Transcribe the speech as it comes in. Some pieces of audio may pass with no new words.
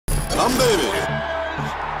Humm, baby.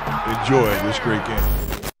 Enjoy this great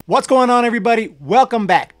game. What's going on, everybody? Welcome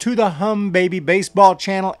back to the Humm Baby Baseball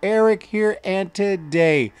channel. Eric here, and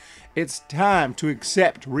today it's time to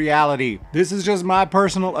accept reality. This is just my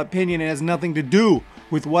personal opinion. It has nothing to do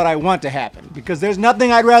with what I want to happen, because there's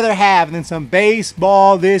nothing I'd rather have than some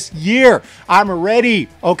baseball this year. I'm ready,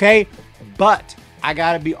 okay? But I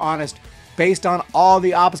gotta be honest, based on all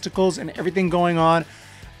the obstacles and everything going on,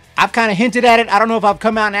 I've kind of hinted at it. I don't know if I've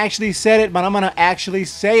come out and actually said it, but I'm gonna actually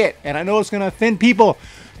say it. And I know it's gonna offend people,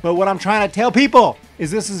 but what I'm trying to tell people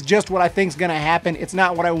is this is just what I think is gonna happen. It's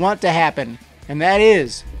not what I want to happen. And that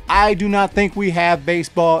is, I do not think we have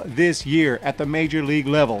baseball this year at the major league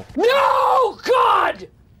level. No, God!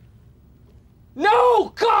 No,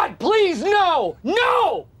 God, please, no!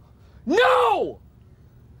 No! No!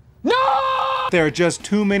 No! There are just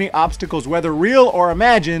too many obstacles, whether real or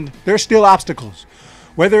imagined. There's still obstacles.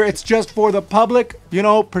 Whether it's just for the public,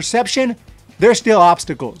 perception, there's still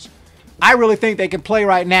obstacles. I really think they can play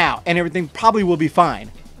right now and everything probably will be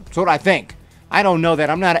fine. That's what I think. I don't know that.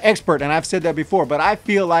 I'm not an expert, and I've said that before, but I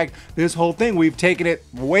feel like this whole thing, we've taken it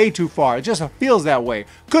way too far. It just feels that way.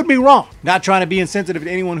 Could be wrong. Not trying to be insensitive to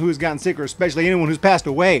anyone who has gotten sick, or especially anyone who's passed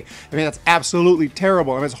away. I mean, that's absolutely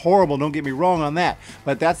terrible. I mean, it's horrible. Don't get me wrong on that.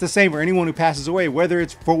 But that's the same for anyone who passes away, whether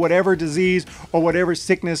it's for whatever disease or whatever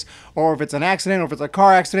sickness, or if it's an accident or if it's a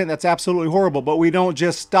car accident. That's absolutely horrible. But we don't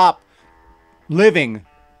just stop living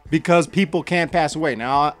because people can't pass away.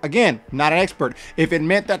 Now, again, not an expert. If it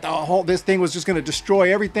meant that this thing was just going to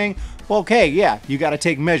destroy everything, well, okay, yeah, you got to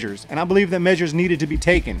take measures. And I believe that measures needed to be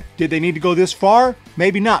taken. Did they need to go this far?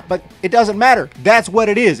 Maybe not, but it doesn't matter. That's what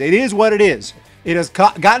it is. It is what it is. It has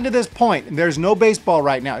gotten to this point, and there's no baseball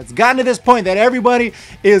right now. It's gotten to this point that everybody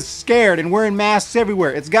is scared and wearing masks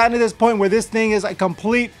everywhere. It's gotten to this point where this thing is a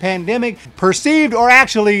complete pandemic, perceived or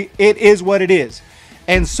actually, it is what it is.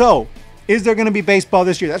 And so, is there going to be baseball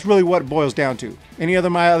this year? That's really what it boils down to. Any other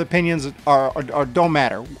my other opinions are don't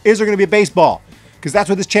matter. Is there going to be baseball? Because that's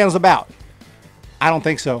what this channel's about. I don't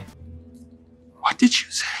think so. What did you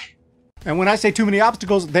say? And when I say too many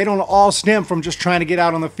obstacles, they don't all stem from just trying to get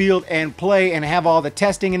out on the field and play and have all the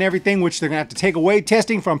testing and everything, which they're going to have to take away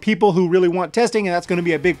testing from people who really want testing, and that's going to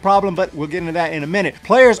be a big problem, but we'll get into that in a minute.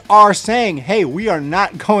 Players are saying, hey, we are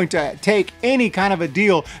not going to take any kind of a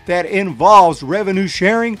deal that involves revenue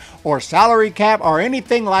sharing or salary cap or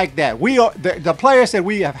anything like that. The player said,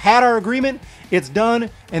 we have had our agreement, it's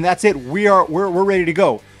done, and that's it. We're ready to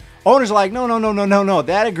go. Owners are like, no.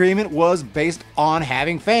 That agreement was based on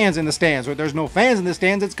having fans in the stands. Where there's no fans in the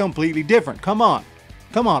stands, it's completely different. Come on,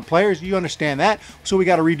 players, you understand that. So we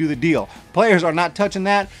got to redo the deal. Players are not touching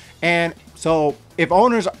that, and so if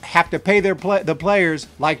owners have to pay the players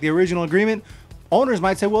like the original agreement, owners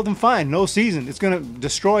might say, well, then fine, no season. It's going to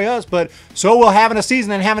destroy us, but so will having a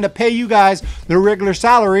season and having to pay you guys the regular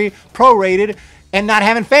salary prorated, and not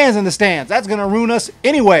having fans in the stands. That's going to ruin us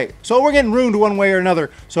anyway. So we're getting ruined one way or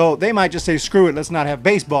another. So they might just say, screw it, let's not have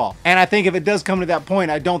baseball. And I think if it does come to that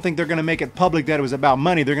point, I don't think they're going to make it public that it was about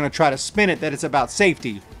money. They're going to try to spin it that it's about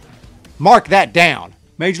safety. Mark that down.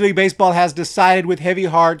 Major League Baseball has decided with heavy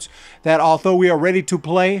hearts that although we are ready to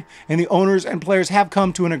play and the owners and players have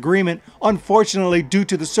come to an agreement, unfortunately due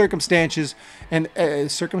to the circumstances and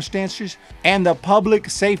the public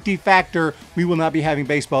safety factor, we will not be having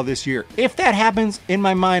baseball this year. If that happens, in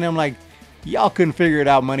my mind, I'm like, y'all couldn't figure it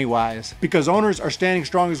out money-wise, because owners are standing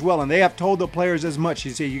strong as well, and they have told the players as much. You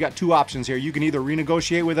see, you got two options here. You can either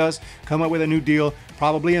renegotiate with us, come up with a new deal,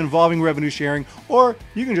 probably involving revenue sharing, or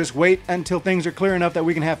you can just wait until things are clear enough that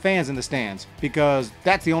we can have fans in the stands, because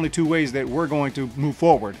that's the only two ways that we're going to move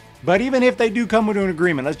forward. But even if they do come to an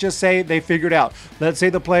agreement, let's just say they figure it out. Let's say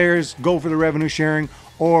the players go for the revenue sharing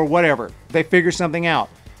or whatever. They figure something out.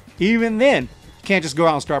 Even then, you can't just go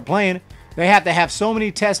out and start playing. They have to have so many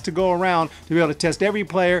tests to go around to be able to test every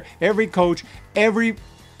player, every coach, every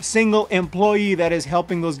single employee that is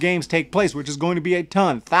helping those games take place, which is going to be a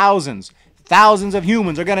ton. Thousands of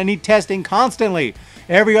humans are going to need testing constantly,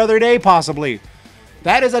 every other day possibly.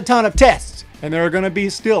 That is a ton of tests. And there are going to be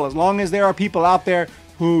still, as long as there are people out there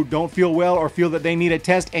who don't feel well or feel that they need a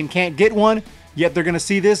test and can't get one, yet they're going to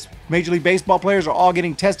see this. Major League Baseball players are all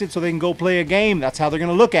getting tested so they can go play a game. That's how they're going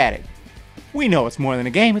to look at it. We know it's more than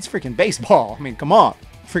a game, it's freaking baseball. I mean, come on.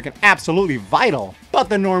 Freaking absolutely vital. But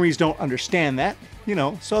the normies don't understand that,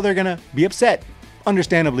 so they're gonna be upset.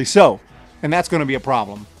 Understandably so. And that's gonna be a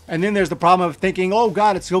problem. And then there's the problem of thinking, oh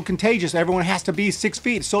God, it's so contagious. Everyone has to be 6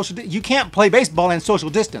 feet. You can't play baseball and social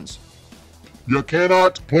distance. You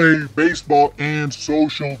cannot play baseball and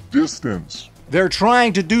social distance. They're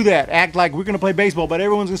trying to do that, act like we're going to play baseball, but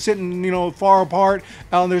everyone's sitting, you know, far apart.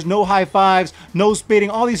 There's no high fives, no spitting,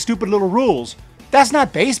 all these stupid little rules. That's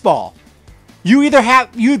not baseball. You either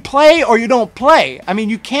you play or you don't play. I mean,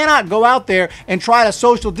 you cannot go out there and try to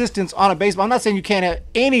social distance on a baseball. I'm not saying you can't have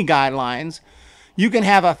any guidelines. You can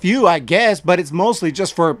have a few, I guess, but it's mostly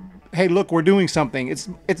just for, hey, look, we're doing something.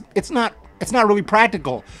 It's not really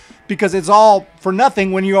practical. Because it's all for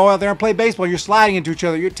nothing when you go out there and play baseball. You're sliding into each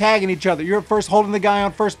other. You're tagging each other. You're first holding the guy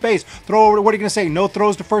on first base. Throw over. What are you going to say? No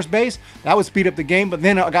throws to first base? That would speed up the game. But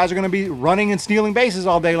then guys are going to be running and stealing bases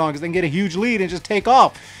all day long because they can get a huge lead and just take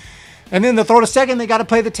off. And then they'll throw to second. They got to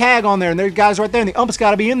play the tag on there. And there's guys right there. And the ump's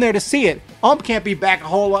got to be in there to see it. Ump can't be back a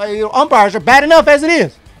whole lot. You know, umpires are bad enough as it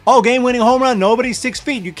is. Oh, game-winning home run. Nobody's 6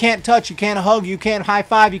 feet. You can't touch. You can't hug. You can't high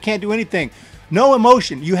five. You can't do anything. No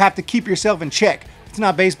emotion. You have to keep yourself in check. It's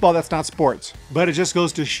not baseball, that's not sports. But it just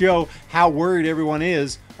goes to show how worried everyone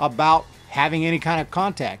is about having any kind of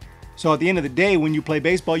contact. So at the end of the day, when you play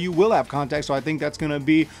baseball, you will have contact. So I think that's going to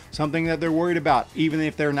be something that they're worried about. Even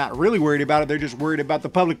if they're not really worried about it, they're just worried about the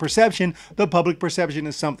public perception. The public perception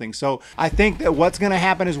is something. So I think that what's going to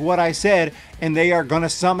happen is what I said, and they are going to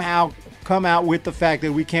somehow come out with the fact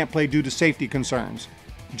that we can't play due to safety concerns.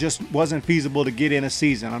 Just wasn't feasible to get in a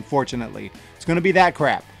season, unfortunately. It's going to be that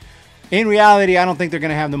crap. In reality, I don't think they're going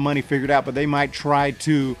to have the money figured out, but they might try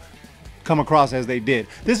to come across as they did.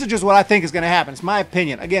 This is just what I think is going to happen. It's my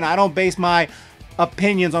opinion. Again, I don't base my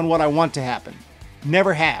opinions on what I want to happen.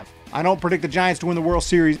 Never have. I don't predict the Giants to win the World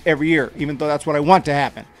Series every year, even though that's what I want to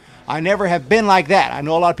happen. I never have been like that. I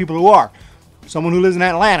know a lot of people who are. Someone who lives in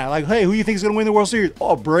Atlanta, like, hey, who do you think is going to win the World Series?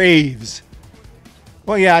 Oh, Braves.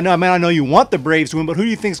 Well, yeah, I know you want the Braves to win, but who do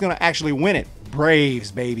you think is going to actually win it?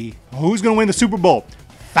 Braves, baby. Who's going to win the Super Bowl?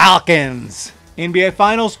 Falcons. NBA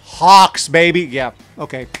Finals, Hawks, baby. Yeah,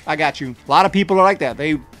 okay, I got you. A lot of people are like that.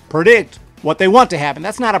 They predict what they want to happen.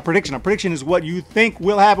 That's not a prediction. A prediction is what you think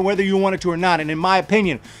will happen, whether you want it to or not. And in my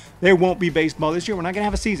opinion, there won't be baseball this year. We're not going to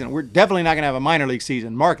have a season. We're definitely not going to have a minor league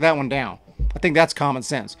season. Mark that one down. I think that's common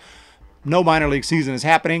sense. No minor league season is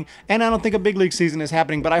happening, and I don't think a big league season is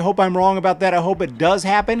happening, but I hope I'm wrong about that. I hope it does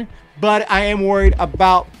happen, but I am worried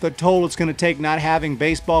about the toll it's going to take not having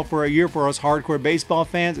baseball for a year for us hardcore baseball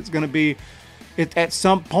fans. It's going to be, at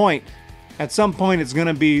some point it's going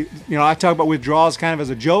to be, you know, I talk about withdrawals kind of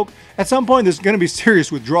as a joke. At some point, there's going to be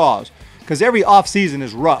serious withdrawals because every off season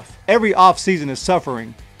is rough. Every off season is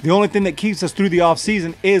suffering. The only thing that keeps us through the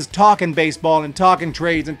offseason is talking baseball and talking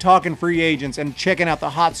trades and talking free agents and checking out the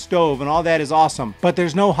hot stove, and all that is awesome. But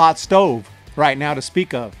there's no hot stove right now to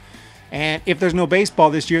speak of. And if there's no baseball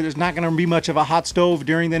this year, there's not going to be much of a hot stove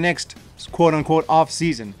during the next quote-unquote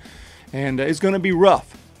off-season. And it's going to be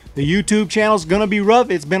rough. The YouTube channel is going to be rough.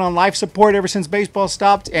 It's been on life support ever since baseball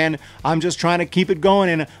stopped, and I'm just trying to keep it going,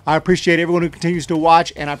 and I appreciate everyone who continues to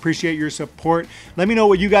watch, and I appreciate your support. Let me know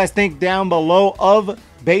what you guys think down below of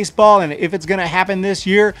baseball, and if it's going to happen this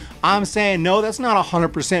year. I'm saying no. That's not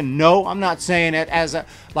 100% no. I'm not saying it as a,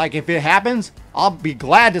 like, if it happens, I'll be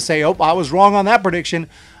glad to say, oh, I was wrong on that prediction.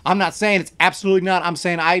 I'm not saying it's absolutely not. I'm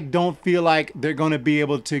saying I don't feel like they're going to be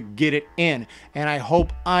able to get it in. And I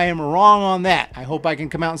hope I am wrong on that. I hope I can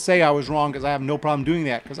come out and say I was wrong, because I have no problem doing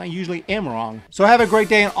that, because I usually am wrong. So have a great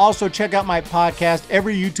day, and also check out my podcast.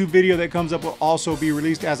 Every YouTube video that comes up will also be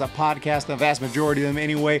released as a podcast. The vast majority of them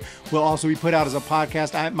anyway will also be put out as a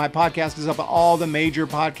podcast. My podcast is up on all the major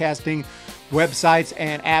podcasting websites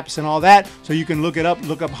and apps and all that, so you can look it up.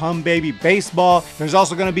 Look up Humm Baby Baseball. There's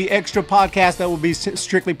also going to be extra podcasts that will be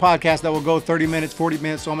strictly podcasts that will go 30 minutes, 40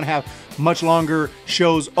 minutes, so I'm going to have much longer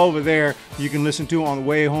shows over there you can listen to on the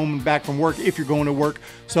way home and back from work if you're going to work,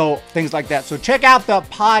 so things like that. So check out the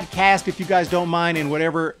podcast if you guys don't mind, in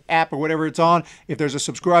whatever app or whatever it's on. If there's a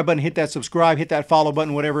subscribe button, hit that subscribe, hit that follow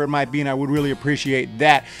button, whatever it might be, and I would really appreciate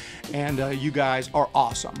that. And you guys are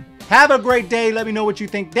awesome. Have a great day. Let me know what you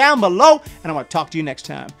think down below, and I'm going to talk to you next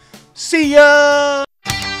time. See ya!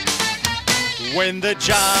 When the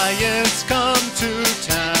Giants come to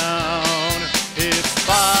town, it's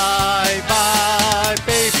 5